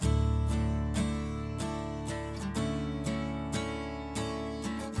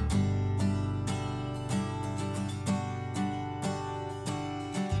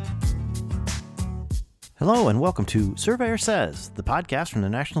Hello and welcome to Surveyor Says, the podcast from the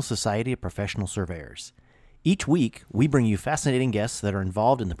National Society of Professional Surveyors. Each week, we bring you fascinating guests that are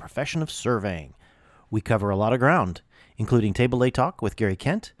involved in the profession of surveying. We cover a lot of ground, including Table A Talk with Gary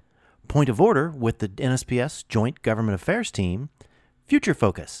Kent, Point of Order with the NSPS Joint Government Affairs Team, Future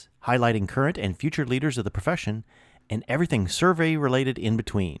Focus, highlighting current and future leaders of the profession, and everything survey-related in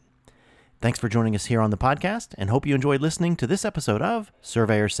between. Thanks for joining us here on the podcast, and hope you enjoyed listening to this episode of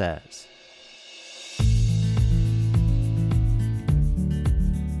Surveyor Says.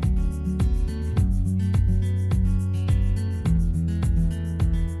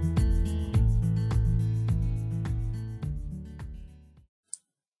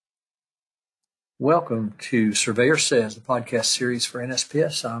 Welcome to Surveyor Says, the podcast series for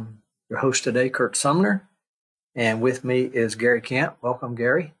NSPS. I'm your host today, Curt Sumner, and with me is Gary Kent. Welcome,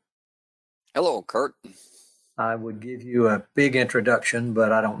 Gary. Hello, Curt. I would give you a big introduction,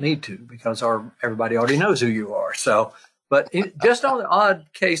 but I don't need to because everybody already knows who you are. But just on the odd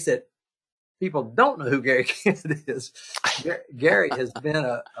case that people don't know who Gary Kent is, Gary has been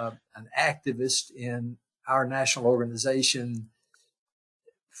an activist in our national organization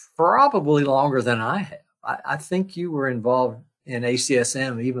probably longer than I have. I think you were involved in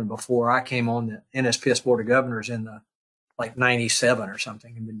ACSM even before I came on the NSPS Board of Governors in the like 97 or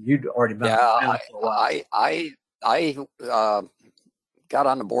something. And then you'd already been around for a while. I got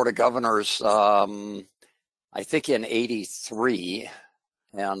on the Board of Governors, I think in 83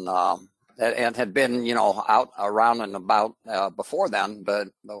 and had been, out around and about before then, but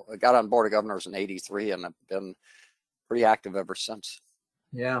I got on Board of Governors in 83 and have been pretty active ever since.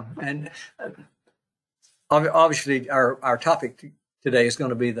 Yeah, and obviously our topic today is going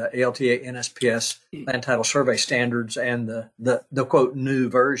to be the ALTA NSPS Land Title Survey Standards and the quote new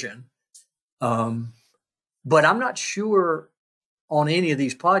version. But I'm not sure on any of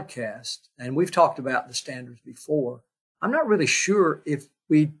these podcasts, and we've talked about the standards before. I'm not really sure if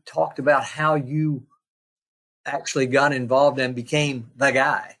we talked about how you actually got involved and became the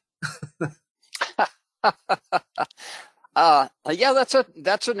guy. Yeah,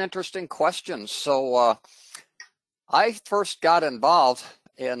 that's an interesting question. So I first got involved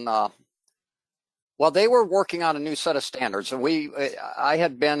in they were working on a new set of standards, and I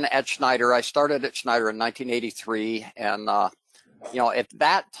had been at Schneider. I started at Schneider in 1983, and at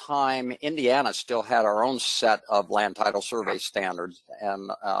that time, Indiana still had our own set of land title survey standards,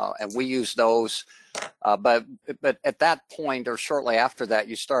 and we used those. But at that point, or shortly after that,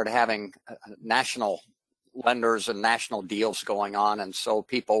 you started having national lenders and national deals going on, and so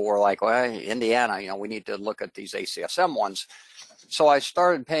people were like, well, Indiana, we need to look at these ACSM ones. So I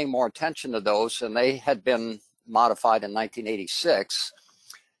started paying more attention to those, and they had been modified in 1986,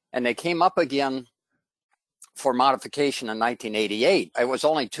 and they came up again for modification in 1988. It was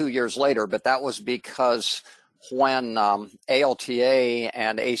only 2 years later, but that was because when ALTA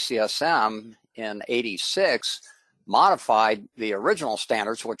and ACSM in 86 modified the original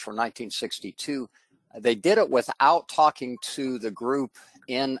standards, which were 1962, they did it without talking to the group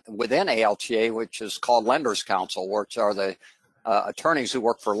within ALTA, which is called Lenders Council, which are the attorneys who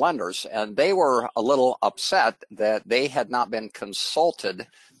work for lenders. And they were a little upset that they had not been consulted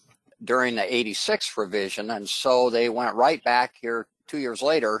during the 86 revision. And so they went right back here 2 years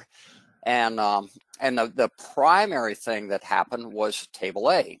later. And the primary thing that happened was Table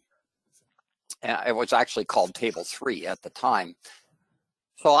A. It was actually called Table 3 at the time.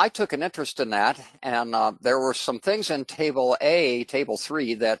 So I took an interest in that, and there were some things in Table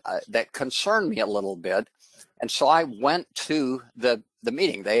 3, that concerned me a little bit. And so I went to the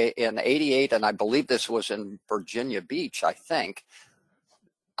meeting in 88, and I believe this was in Virginia Beach, I think.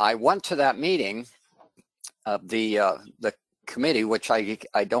 I went to that meeting of the committee, which I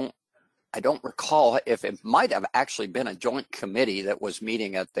don't recall if it might have actually been a joint committee that was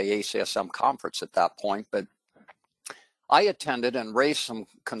meeting at the ACSM conference at that point, but I attended and raised some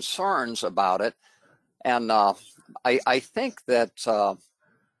concerns about it, and I think that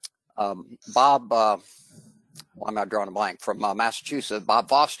Bob, I'm not drawing a blank, from Massachusetts, Bob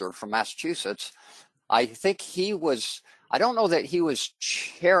Foster from Massachusetts, I think I don't know that he was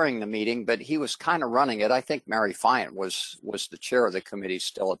chairing the meeting, but he was kind of running it. I think Mary Fine was the chair of the committee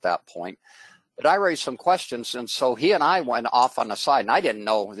still at that point. But I raised some questions, and so he and I went off on the side, and I didn't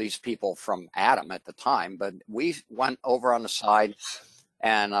know these people from Adam at the time, but we went over on the side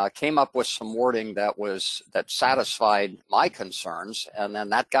and came up with some wording that satisfied my concerns, and then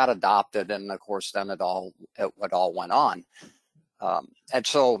that got adopted, and of course then it all went on. And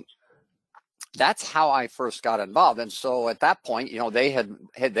so that's how I first got involved. And so at that point, they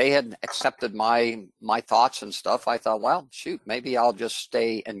had accepted my thoughts and stuff. I thought, well, shoot, maybe I'll just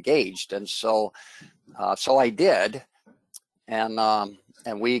stay engaged. And so I did. And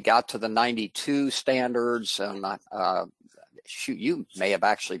we got to the 92 standards, and shoot, you may have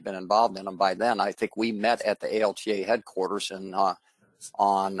actually been involved in them by then. I think we met at the ALTA headquarters on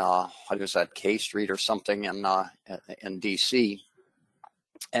what was that, K Street or something in DC,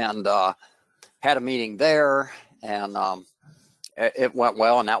 and had a meeting there, and it went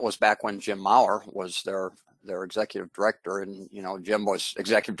well. And that was back when Jim Maurer was their executive director, and Jim was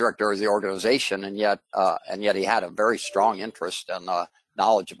executive director of the organization, and yet he had a very strong interest and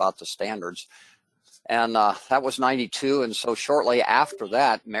knowledge about the standards. And that was 92. And so shortly after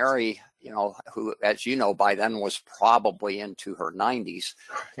that, Mary, who, as you know, by then was probably into her 90s,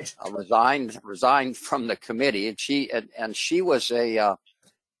 resigned from the committee. And she was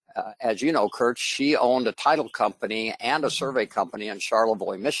as you know, Curt, she owned a title company and a survey company in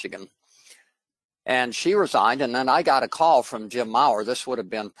Charlevoix, Michigan. And she resigned, and then I got a call from Jim Maurer. This would have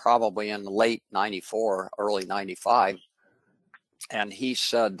been probably in late 94, early 95. And he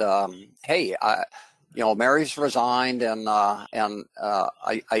said, hey, Mary's resigned, and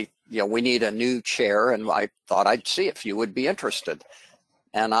we need a new chair, and I thought I'd see if you would be interested.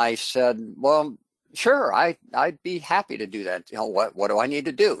 And I said, well, sure, I'd be happy to do that. What do I need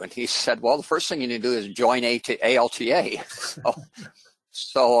to do? And he said, well, the first thing you need to do is join ALTA.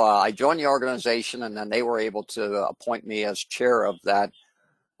 So I joined the organization, and then they were able to appoint me as chair of that.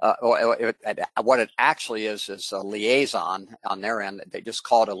 What it actually is a liaison on their end. They just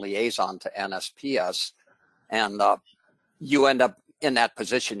call it a liaison to NSPS. And you end up in that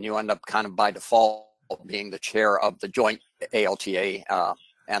position. You end up kind of by default being the chair of the joint ALTA,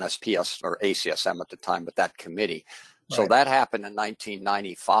 NSPS, or ACSM at the time, but that committee. Right. So that happened in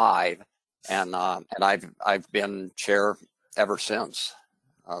 1995, and I've been chair ever since.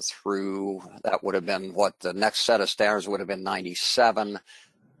 Through that would have been what the next set of standards would have been 97,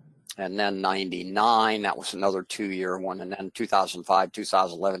 and then 99. That was another 2-year one, and then 2005,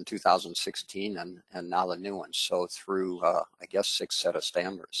 2011, 2016, and now the new one. So through I guess 6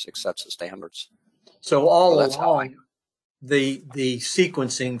 sets of standards. So all along, the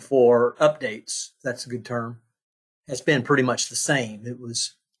sequencing for updates, that's a good term, has been pretty much the same.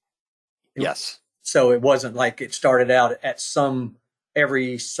 Yes. So it wasn't like it started out at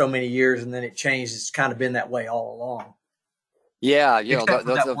every so many years and then it changed. It's kind of been that way all along. Yeah, except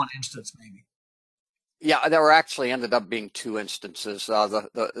for that one instance, maybe. Yeah, there were actually ended up being 2 instances.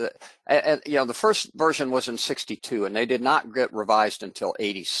 The first version was in 62, and they did not get revised until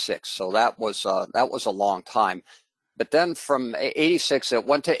 86. So that was a long time. But then from 86, it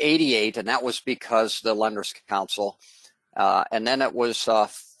went to 88, and that was because the Lenders Council, and then it was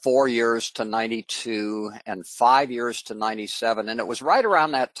 4 years to 92 and 5 years to 97. And it was right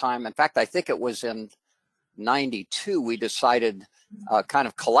around that time. In fact, I think it was in 92, we decided kind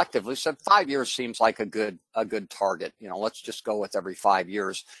of collectively, said 5 years seems like a good target. Let's just go with every 5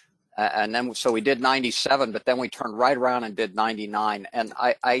 years. And then, so we did 97, but then we turned right around and did 99. And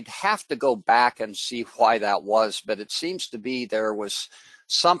I'd have to go back and see why that was, but it seems to be there was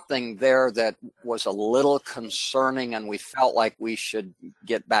something there that was a little concerning, and we felt like we should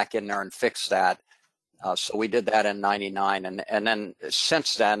get back in there and fix that. So we did that in 99. And then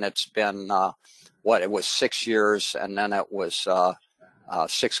since then, it's been, it was 6 years, and then it was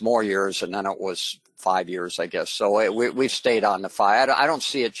 6 more years, and then it was 5 years, I guess. So we've stayed on the 5. I don't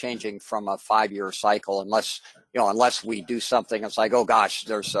see it changing from a 5-year cycle unless we do something. It's like, oh gosh,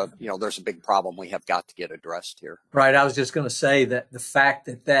 there's a big problem we have got to get addressed here. Right. I was just going to say that the fact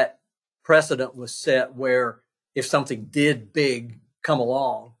that precedent was set where if something did big come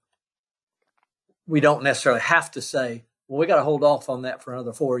along, we don't necessarily have to say, well, we got to hold off on that for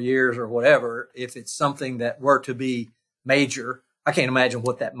another 4 years or whatever. If it's something that were to be major, I can't imagine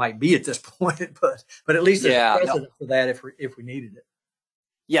what that might be at this point, but at least there's a precedent for that if we needed it.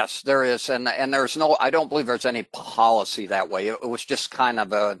 Yes, there is, and there's I don't believe there's any policy that way. It was just kind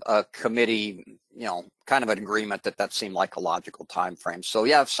of a committee, kind of an agreement that seemed like a logical time frame. So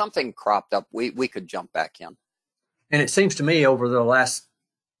yeah, if something cropped up, we could jump back in. And it seems to me over the last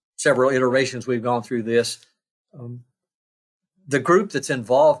several iterations we've gone through this, the group that's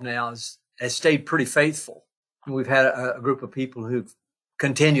involved now has stayed pretty faithful. And we've had a group of people who've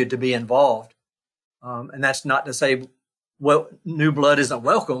continued to be involved. And that's not to say, well, new blood isn't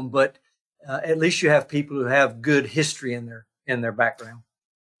welcome, but at least you have people who have good history in their background.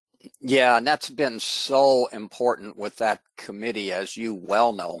 Yeah, and that's been so important with that committee, as you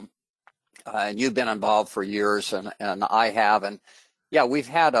well know. And you've been involved for years, and I have. And Yeah, we've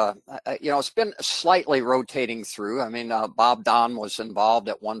had it's been slightly rotating through. I mean, Bob Don was involved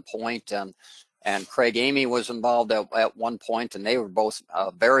at one point, and Craig Amy was involved at one point, and they were both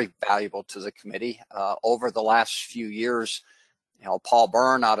very valuable to the committee. Over the last few years, Paul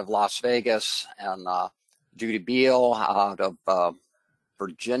Byrne out of Las Vegas and Judy Beal out of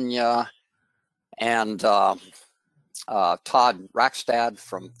Virginia, and Todd Rackstad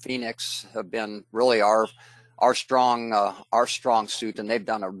from Phoenix have been really our strong suit, and they've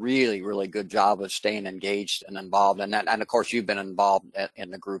done a really good job of staying engaged and involved. And of course, you've been involved in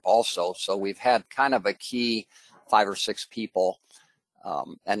the group also. So we've had kind of a key 5 or 6 people.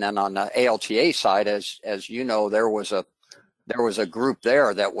 And then on the ALTA side, as you know, there was a group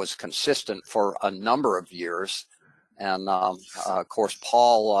there that was consistent for a number of years. And of course,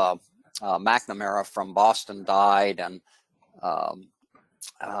 Paul McNamara from Boston died, and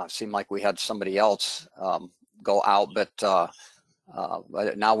seemed like we had somebody else go out, but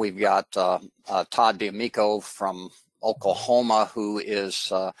now we've got Todd D'Amico from Oklahoma, who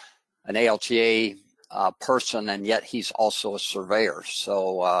is an ALTA person, and yet he's also a surveyor.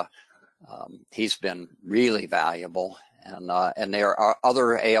 So he's been really valuable, and there are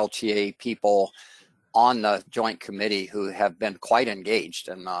other ALTA people on the joint committee who have been quite engaged,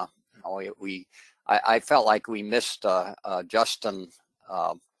 and I felt like we missed Justin.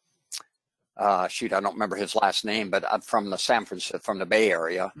 Shoot, I don't remember his last name, but from the from the Bay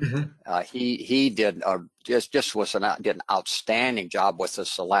Area. Mm-hmm. He did did an outstanding job with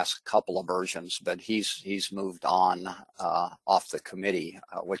us the last couple of versions, but he's moved on off the committee,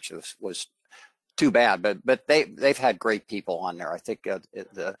 which was too bad. But they've had great people on there. I think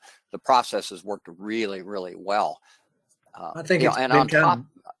the process has worked really well. I think it's been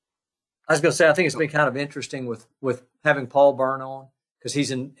I was going to say, I think it's been kind of interesting with having Paul Byrne on, because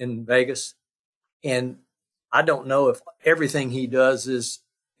he's in Vegas. And I don't know if everything he does is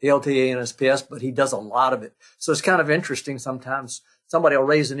ALTA and NSPS, but he does a lot of it. So it's kind of interesting. Sometimes somebody will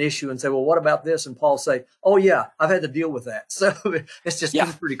raise an issue and say, well, what about this? And Paul will say, oh yeah, I've had to deal with that. So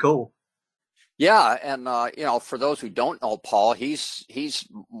it's pretty cool. Yeah. And, for those who don't know Paul, he's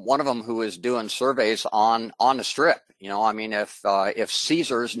one of them who is doing surveys on the Strip. I mean, if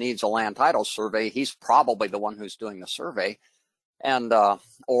Caesars needs a land title survey, he's probably the one who's doing the survey. And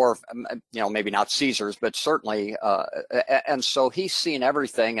or maybe not Caesars, but certainly and so he's seen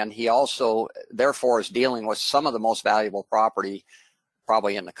everything, and he also therefore is dealing with some of the most valuable property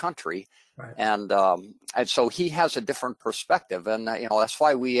probably in the country. Right. And so he has a different perspective, and that's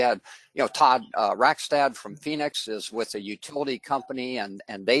why we had Todd Rackstad from Phoenix is with a utility company, and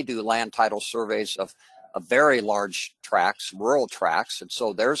they do land title surveys of very large tracts, rural tracts, and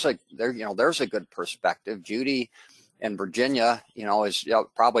so there's a good perspective. Judy in Virginia, is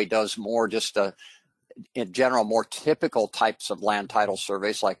probably does more just in general, more typical types of land title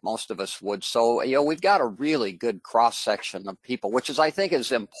surveys like most of us would. So, we've got a really good cross section of people, which I think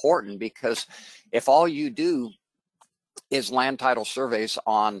is important, because if all you do is land title surveys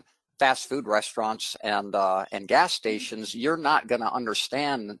on fast food restaurants and gas stations, you're not going to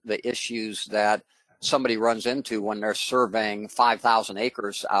understand the issues that somebody runs into when they're surveying 5,000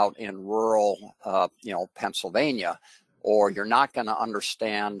 acres out in rural, Pennsylvania, or you're not going to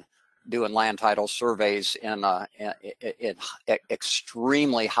understand doing land title surveys in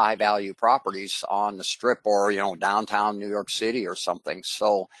extremely high value properties on the Strip or, downtown New York City or something.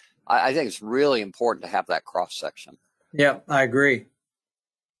 So I think it's really important to have that cross section. Yeah, I agree.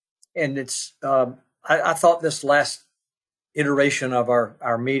 And it's, I thought this last iteration of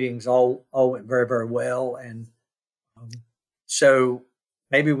our meetings all went very, very well. And so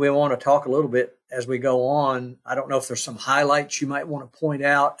maybe we want to talk a little bit as we go on. I don't know if there's some highlights you might want to point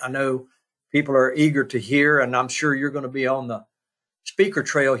out. I know people are eager to hear, and I'm sure you're going to be on the speaker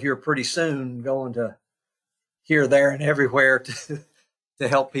trail here pretty soon, going to here, there, and everywhere to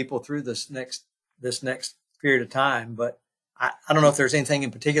help people through this next period of time. But I don't know if there's anything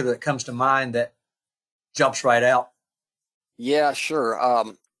in particular that comes to mind that jumps right out. Yeah, sure.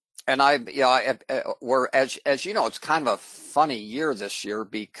 And we're as you know, it's kind of a funny year this year,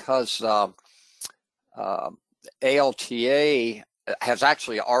 because ALTA has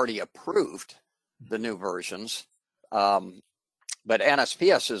actually already approved the new versions, but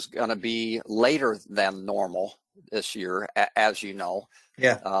NSPS is going to be later than normal this year, as you know.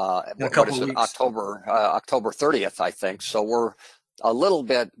 Yeah. What is it? October 30th, I think. So we're a little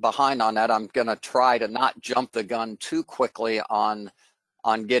bit behind on that. I'm going to try to not jump the gun too quickly on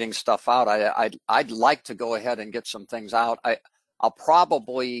getting stuff out. I'd like to go ahead and get some things out. I'll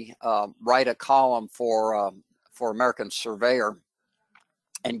probably write a column for American Surveyor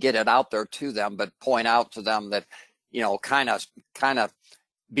and get it out there to them, but point out to them that kind of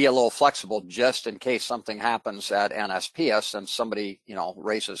be a little flexible just in case something happens at NSPS and somebody,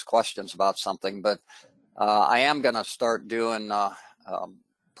 raises questions about something. But I am going to start doing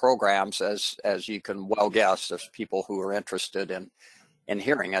programs, as you can well guess. There's people who are interested in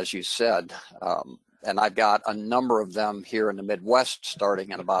hearing, as you said. And I've got a number of them here in the Midwest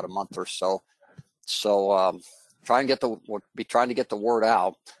starting in about a month or so. So trying to get the word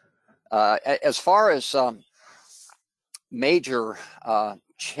out. As far as major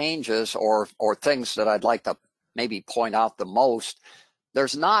changes or things that I'd like to maybe point out the most,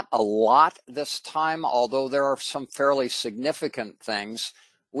 there's not a lot this time, although there are some fairly significant things.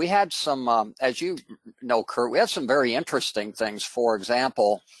 We had some, as you know, Curt, we had some very interesting things. For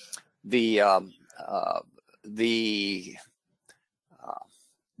example, the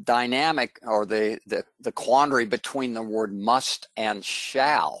dynamic or the quandary between the word must and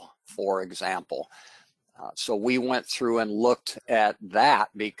shall, for example. So we went through and looked at that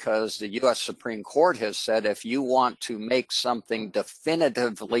because the U.S. Supreme Court has said if you want to make something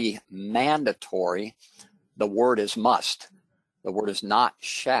definitively mandatory, the word is must. The word is not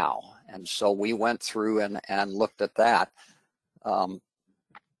shall. And so we went through and looked at that.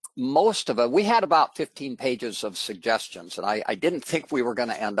 Most of it, we had about 15 pages of suggestions, and I didn't think we were going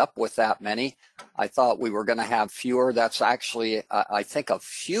to end up with that many. I thought we were going to have fewer. That's actually, I think, a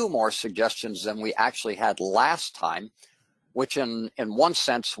few more suggestions than we actually had last time, which in one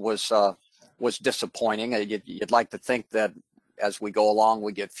sense was disappointing. You'd like to think that as we go along,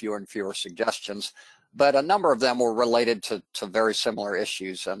 we get fewer and fewer suggestions, but a number of them were related to very similar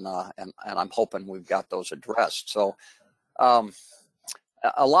issues, and I'm hoping we've got those addressed. So.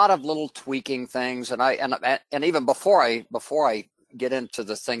 A lot of little tweaking things, and even before I get into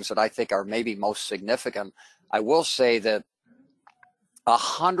the things that I think are maybe most significant, I will say that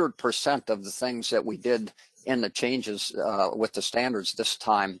 100% of the things that we did in the changes with the standards this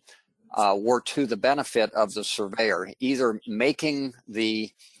time were to the benefit of the surveyor, either making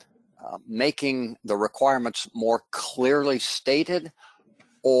the requirements more clearly stated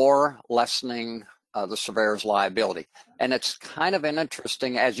or lessening the surveyor's liability. And it's kind of an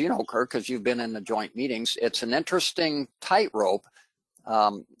interesting, as you know, Curt, because you've been in the joint meetings, it's an interesting tightrope.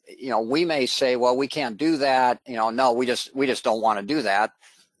 We may say, well, we can't do that. No, we just don't want to do that.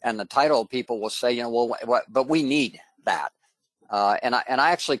 And the title people will say, but we need that. And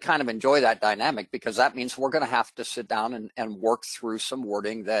I actually kind of enjoy that dynamic, because that means we're going to have to sit down and work through some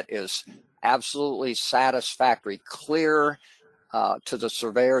wording that is absolutely satisfactory, clear, to the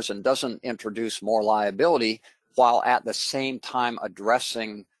surveyors, and doesn't introduce more liability, while at the same time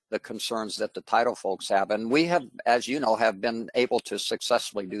addressing the concerns that the title folks have. And we have, as you know, have been able to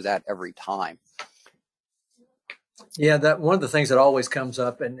successfully do that every time. Yeah, that one of the things that always comes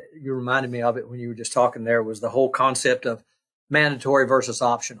up, and you reminded me of it when you were just talking there, was the whole concept of mandatory versus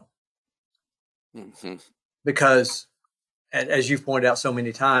optional. Mm-hmm. Because, as you've pointed out so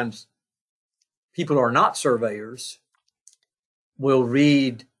many times, people who are not surveyors will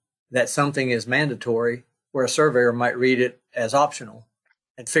read that something is mandatory, where a surveyor might read it as optional,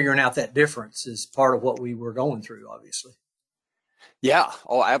 and figuring out that difference is part of what we were going through, obviously. Yeah.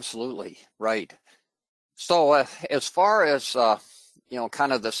 Oh, absolutely. Right. So as far as,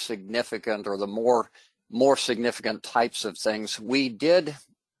 kind of the significant or the more significant types of things, we did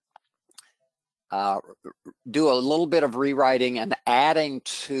do a little bit of rewriting and adding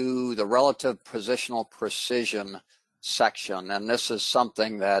to the relative positional precision section. And this is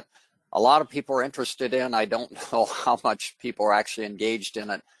something that a lot of people are interested in. I don't know how much people are actually engaged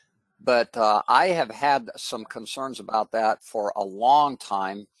in it, but I have had some concerns about that for a long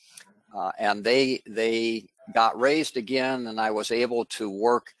time, and they got raised again, and I was able to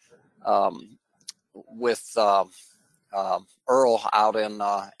work with Earl out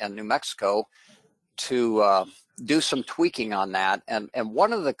in New Mexico to do some tweaking on that. And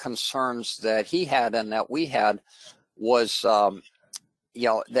one of the concerns that he had and that we had was,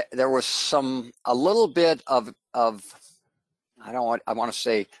 there was a little bit of I want to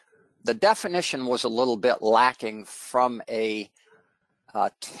say the definition was a little bit lacking from a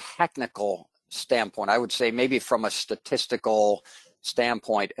technical standpoint. I would say maybe from a statistical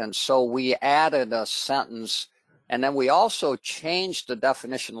standpoint. And so we added a sentence, and then we also changed the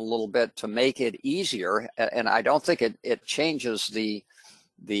definition a little bit to make it easier. And I don't think it changes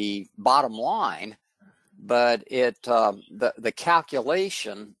the bottom line, but the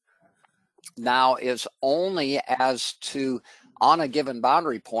calculation now is only as to, on a given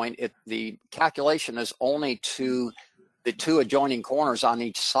boundary point, the calculation is only to the two adjoining corners on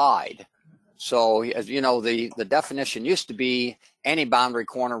each side. So, as you know, the definition used to be any boundary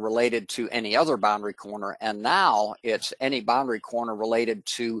corner related to any other boundary corner, and now it's any boundary corner related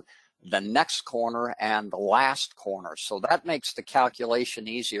to the next corner and the last corner. So that makes the calculation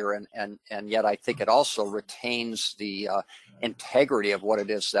easier, and yet I think it also retains the integrity of what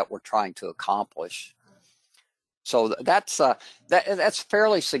it is that we're trying to accomplish. So that's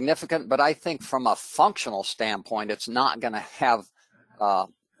fairly significant, but I think from a functional standpoint, it's not going to have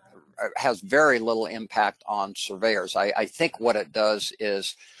has very little impact on surveyors. I think what it does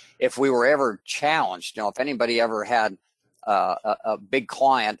is, if we were ever challenged, if anybody ever had a big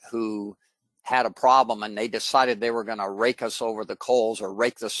client who had a problem and they decided they were going to rake us over the coals or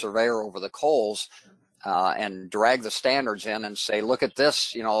rake the surveyor over the coals and drag the standards in and say, look at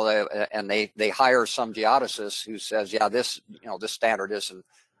this, and they hire some geodesist who says, yeah, this standard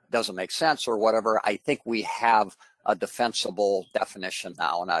doesn't make sense or whatever. I think we have a defensible definition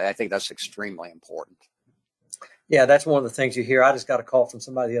now, and I think that's extremely important. Yeah, that's one of the things you hear. I just got a call from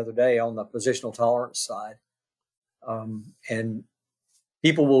somebody the other day on the positional tolerance side, and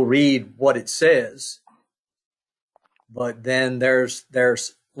people will read what it says, but then there's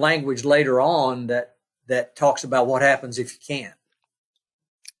language later on that talks about what happens if you can't.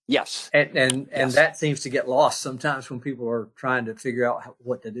 Yes, and yes. That seems to get lost sometimes when people are trying to figure out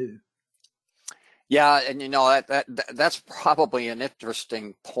what to do. Yeah, and that's probably an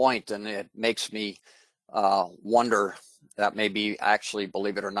interesting point, and it makes me wonder. That may be actually,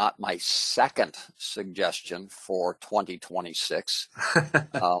 believe it or not, my second suggestion for 2026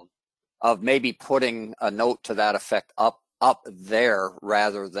 of maybe putting a note to that effect up there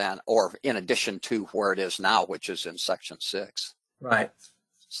rather than, or in addition to where it is now, which is in section 6. Right.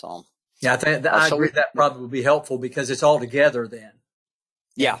 So yeah, I agree that probably would be helpful because it's all together then.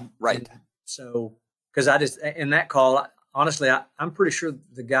 Yeah, right. And so, because in that call, honestly, I'm pretty sure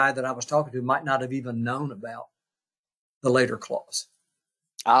the guy that I was talking to might not have even known about the later clause.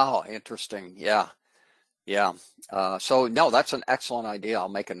 Oh, interesting. Yeah. So no, that's an excellent idea. I'll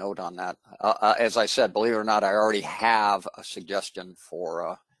make a note on that. As I said, believe it or not, I already have a suggestion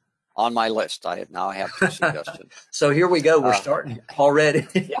for on my list. I have 2 suggestions. So here we go. We're starting already,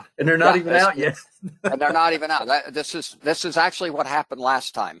 yeah, and they're not even out yet. And they're not even out. This is actually what happened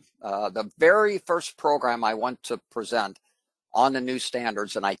last time. The very first program I went to present on the new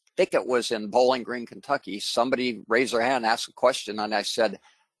standards, and I think it was in Bowling Green, Kentucky, somebody raised their hand, asked a question, and I said,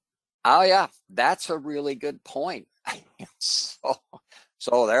 oh yeah, that's a really good point.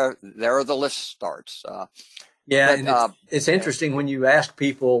 so there the list starts. It's interesting when you ask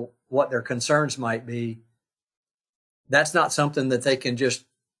people what their concerns might be. That's not something that they can just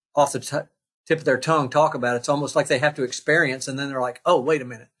off the tip of their tongue talk about. It's almost like they have to experience, and then they're like, oh, wait a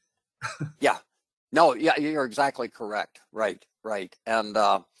minute. Yeah. No, yeah, you're exactly correct. Right. And,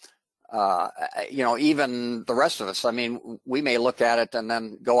 even the rest of us, I mean, we may look at it and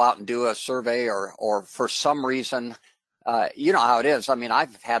then go out and do a survey or for some reason, you know how it is. I mean,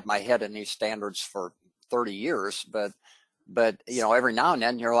 I've had my head in these standards for 30 years, but every now and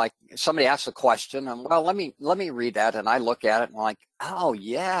then you're like, somebody asks a question and, well, let me read that. And I look at it and I'm like, oh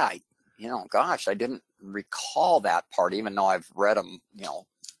yeah, gosh, I didn't recall that part, even though I've read them,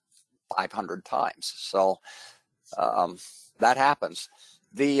 500 times. So that happens.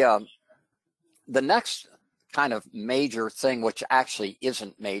 The next kind of major thing, which actually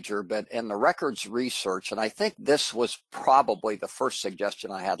isn't major, but in the records research, and I think this was probably the first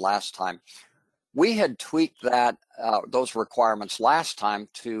suggestion I had last time, we had tweaked those requirements last time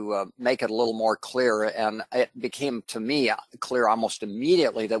to make it a little more clear, and it became to me clear almost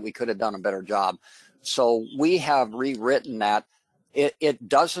immediately that we could have done a better job. So we have rewritten that. It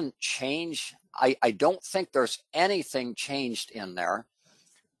doesn't change. I don't think there's anything changed in there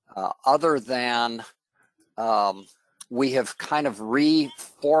other than we have kind of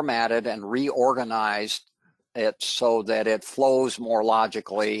reformatted and reorganized it so that it flows more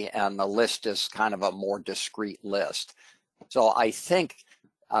logically and the list is kind of a more discrete list. So I think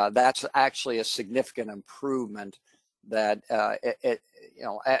that's actually a significant improvement that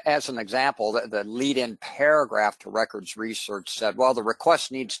as an example, the lead-in paragraph to records research said, well, the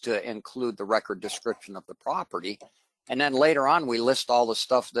request needs to include the record description of the property. And then later on, we list all the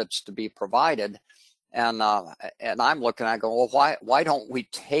stuff that's to be provided. And I'm looking, I go, well, why don't we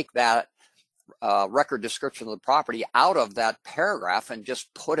take that record description of the property out of that paragraph and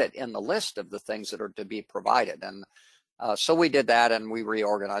just put it in the list of the things that are to be provided? And so we did that and we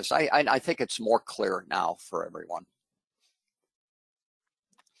reorganized. I think it's more clear now for everyone.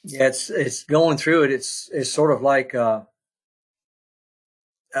 Yeah, it's going through it. It's sort of like a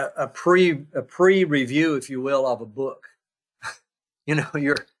pre-review, if you will, of a book.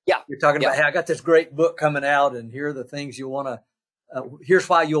 You're Yeah. You're talking about, hey, I got this great book coming out, and here are the things you want to. Here's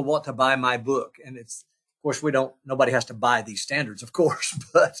why you'll want to buy my book. And it's, of course, nobody has to buy these standards, of course,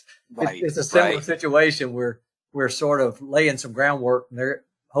 but Right. it's a similar Right. situation where we're sort of laying some groundwork, and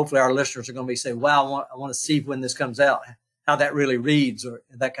hopefully our listeners are going to be saying, wow, I want to see when this comes out, how that really reads, or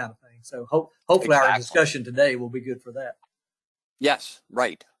that kind of thing. So hopefully our discussion today will be good for that. Yes.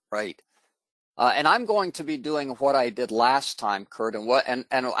 Right. Right. And I'm going to be doing what I did last time, Curt, and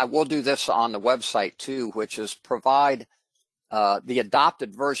I will do this on the website too, which is provide the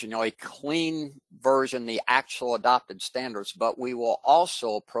adopted version, a clean version, the actual adopted standards, but we will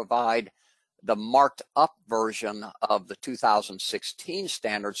also provide the marked up version of the 2016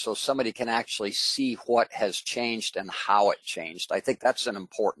 standards so somebody can actually see what has changed and how it changed. I think that's an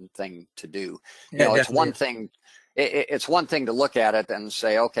important thing to do. Yeah, It's one thing. It's one thing to look at it and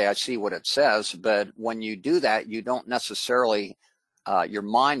say, okay, I see what it says, but when you do that, you don't necessarily, your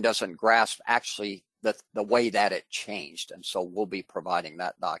mind doesn't grasp actually the way that it changed. And so we'll be providing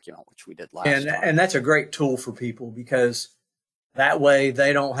that document, which we did last time. And that's a great tool for people, because that way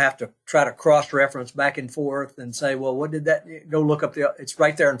they don't have to try to cross-reference back and forth and say, well, what did that, go look up it's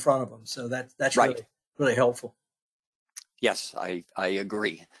right there in front of them. So that's right. really helpful. Yes, I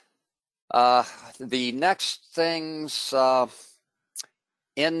agree. The next things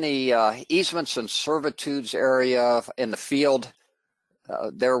in the easements and servitudes area in the field,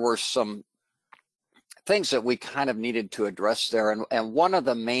 there were some things that we kind of needed to address there. And one of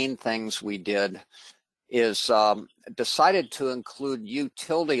the main things we did is decided to include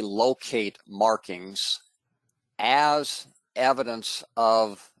utility locate markings as evidence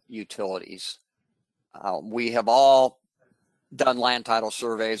of utilities. We have all done land title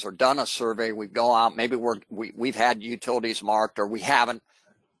surveys or done a survey. We go out, maybe we've had utilities marked, or we haven't.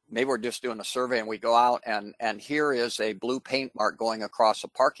 Maybe we're just doing a survey and we go out and here is a blue paint mark going across a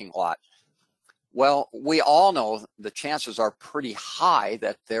parking lot. Well, we all know the chances are pretty high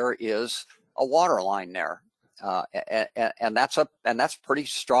that there is a water line there. And that's pretty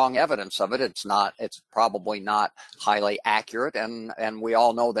strong evidence of it. It's probably not highly accurate. And we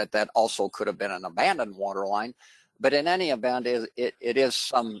all know that also could have been an abandoned water line. But in any event, it is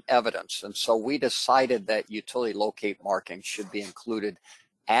some evidence. And so we decided that utility locate markings should be included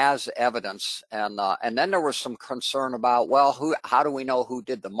as evidence. And then there was some concern about, well, how do we know who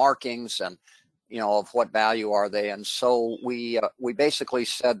did the markings, and of what value are they? And so we basically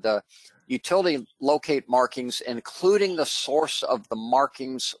said the utility locate markings, including the source of the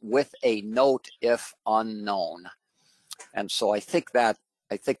markings, with a note if unknown. And so I think that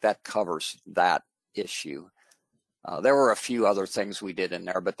covers that issue. There were a few other things we did in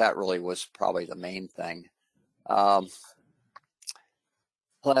there, but that really was probably the main thing.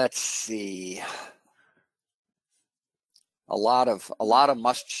 Let's see. A lot of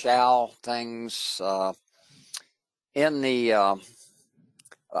must shall things in the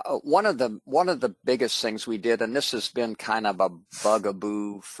one of the biggest things we did, and this has been kind of a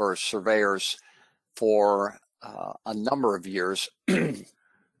bugaboo for surveyors for a number of years.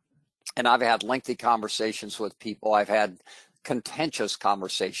 And I've had lengthy conversations with people. I've had contentious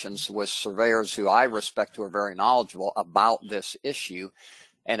conversations with surveyors who I respect, who are very knowledgeable about this issue.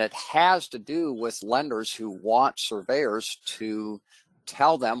 And it has to do with lenders who want surveyors to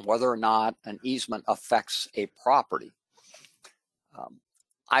tell them whether or not an easement affects a property.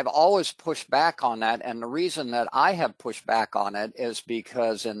 I've always pushed back on that. And the reason that I have pushed back on it is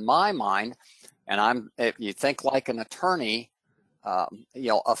because in my mind, and if you think like an attorney,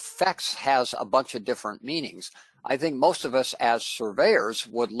 affects has a bunch of different meanings. I think most of us as surveyors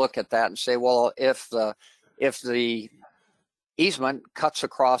would look at that and say, well, if the easement cuts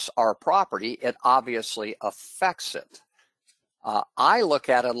across our property, it obviously affects it. I look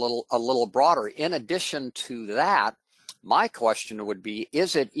at it a little broader. In addition to that, my question would be,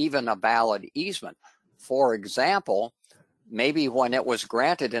 is it even a valid easement? For example, maybe when it was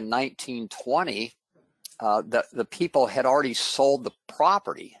granted in 1920, the people had already sold the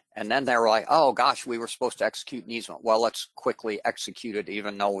property, and then they were like, oh gosh, we were supposed to execute an easement. Well, let's quickly execute it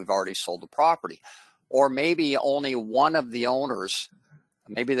even though we've already sold the property. Or maybe only one of the owners,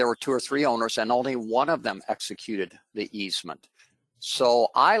 maybe there were 2 or 3 owners, and only one of them executed the easement. So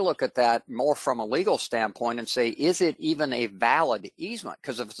I look at that more from a legal standpoint and say, is it even a valid easement?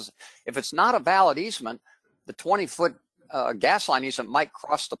 Because if it's not a valid easement, the 20-foot gas line easement might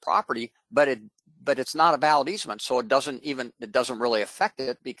cross the property, but it's not a valid easement, so it doesn't really affect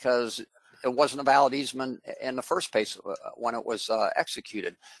it, because it wasn't a valid easement in the first place when it was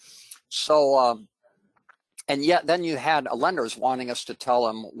executed. So and yet then you had lenders wanting us to tell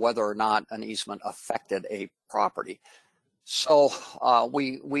them whether or not an easement affected a property. So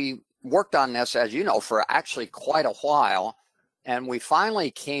we worked on this, as you know, for actually quite a while, and we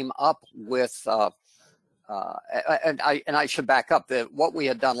finally came up with. And I should back up that what we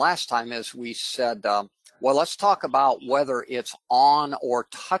had done last time is we said, well, let's talk about whether it's on or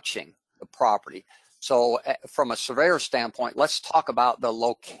touching the property. So from a surveyor standpoint, let's talk about the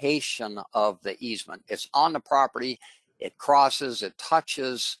location of the easement. It's on the property, it crosses, it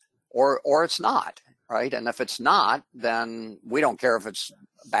touches, or it's not, right? And if it's not, then we don't care if it's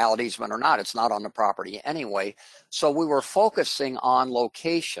valid easement or not. It's not on the property anyway. So we were focusing on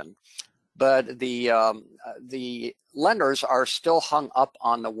location. But the lenders are still hung up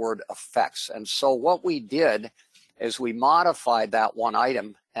on the word effects. And so what we did is we modified that one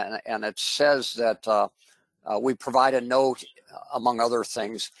item, and it says that we provide a note, among other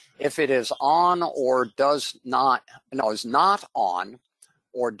things, if it is on or does not, no, is not on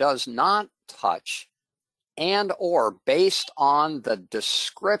or does not touch, and or based on the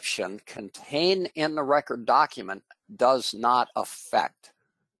description contained in the record document does not affect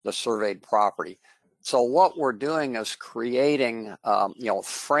the surveyed property. So what we're doing is creating,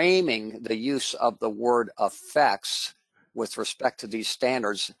 framing the use of the word effects with respect to these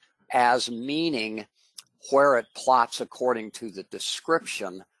standards as meaning where it plots according to the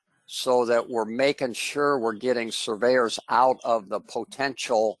description, so that we're making sure we're getting surveyors out of the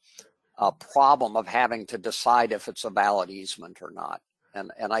potential problem of having to decide if it's a valid easement or not.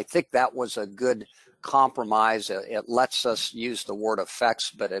 And I think that was a good compromise. It lets us use the word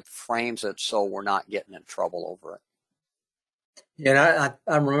effects, but it frames it so we're not getting in trouble over it. Yeah,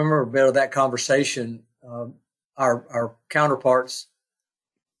 I remember a bit of that conversation. Our counterparts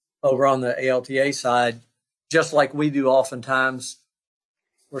over on the ALTA side, just like we do oftentimes,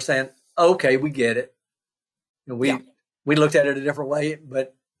 we're saying, okay, we get it. We looked at it a different way,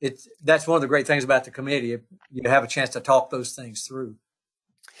 but that's one of the great things about the committee. You have a chance to talk those things through.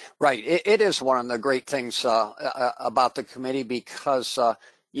 Right. It is one of the great things about the committee, because,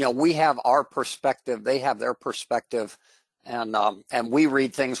 we have our perspective, they have their perspective, and we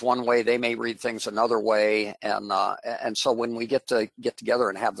read things one way, they may read things another way. And so when we get together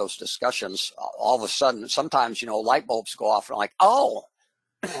and have those discussions, all of a sudden, sometimes, light bulbs go off and I'm like, oh,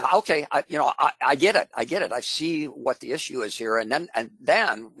 okay, I get it. I see what the issue is here. And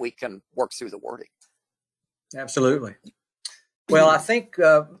then we can work through the wording. Absolutely. Well, I think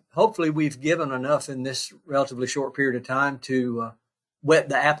hopefully we've given enough in this relatively short period of time to whet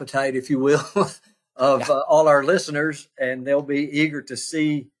the appetite, if you will, of all our listeners, and they'll be eager to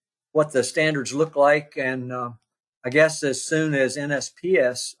see what the standards look like. And I guess as soon as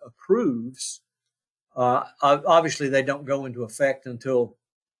NSPS approves, obviously they don't go into effect until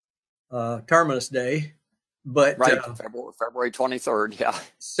Terminus Day. But right, February 23rd, yeah.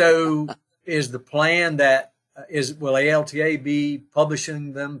 So is the plan that will ALTA be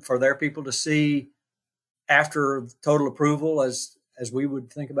publishing them for their people to see after total approval, as we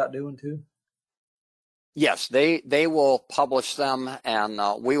would think about doing too? Yes, they will publish them, and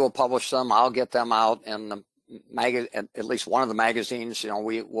we will publish them. I'll get them out in the at least one of the magazines.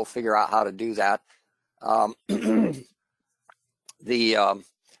 We'll figure out how to do that.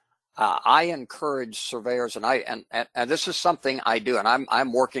 I encourage surveyors, and this is something I do, and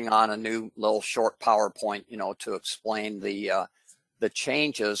I'm working on a new little short PowerPoint, to explain the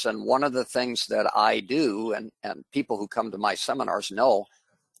changes. And one of the things that I do, and people who come to my seminars know,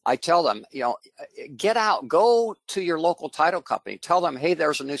 I tell them, get out, go to your local title company, tell them, hey,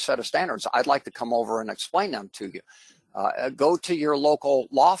 there's a new set of standards. I'd like to come over and explain them to you. Go to your local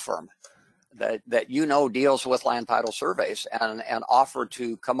law firm that deals with land title surveys, and offer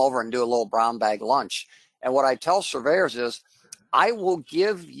to come over and do a little brown bag lunch. And what I tell surveyors is, I will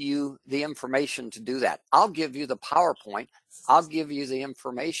give you the information to do that. I'll give you the PowerPoint. I'll give you the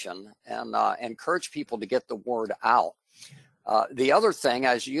information, and encourage people to get the word out. The other thing,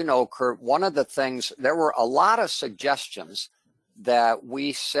 as you know, Curt, one of the things, there were a lot of suggestions that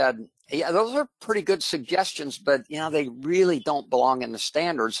we said, yeah, those are pretty good suggestions, but they really don't belong in the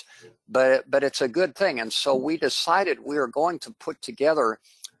standards, but it's a good thing. And so we decided we are going to put together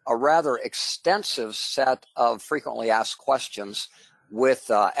a rather extensive set of frequently asked questions with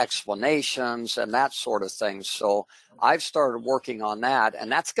explanations and that sort of thing. So I've started working on that,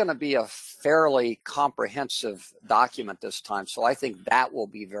 and that's going to be a fairly comprehensive document this time. So I think that will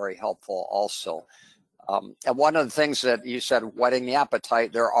be very helpful also. And one of the things that you said, whetting the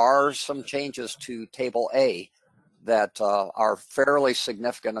appetite, there are some changes to Table A that are fairly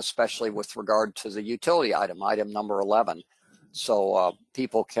significant, especially with regard to the utility item number 11. So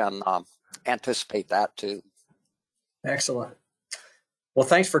people can anticipate that too. Excellent. Well,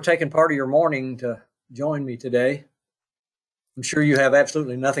 thanks for taking part of your morning to join me today. I'm sure you have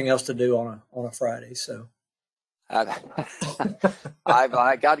absolutely nothing else to do on a Friday. So I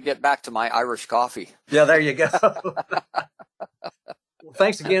got to get back to my Irish coffee. yeah, there you go. Well,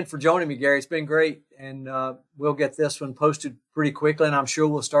 thanks again for joining me, Gary. It's been great, and we'll get this one posted pretty quickly, and I'm sure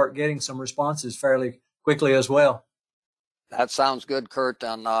we'll start getting some responses fairly quickly as well. That sounds good, Curt.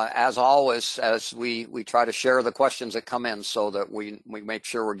 And as always, as we try to share the questions that come in so that we make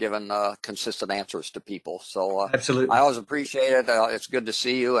sure we're giving consistent answers to people. So absolutely. I always appreciate it. It's good to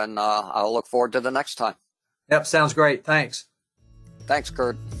see you, and I'll look forward to the next time. Yep, sounds great. Thanks. Thanks,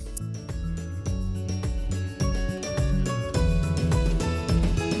 Curt.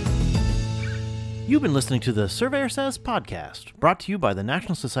 You've been listening to the Surveyor Says podcast, brought to you by the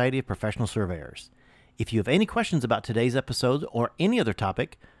National Society of Professional Surveyors. If you have any questions about today's episode or any other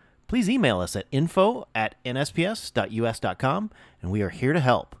topic, please email us at info@nsps.us.com, and we are here to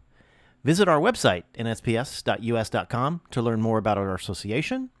help. Visit our website, nsps.us.com, to learn more about our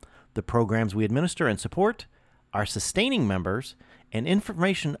association, the programs we administer and support, our sustaining members, and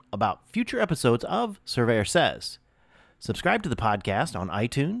information about future episodes of Surveyor Says. Subscribe to the podcast on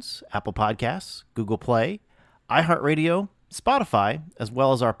iTunes, Apple Podcasts, Google Play, iHeartRadio, Spotify, as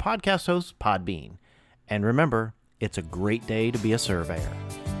well as our podcast host, Podbean. And remember, it's a great day to be a surveyor.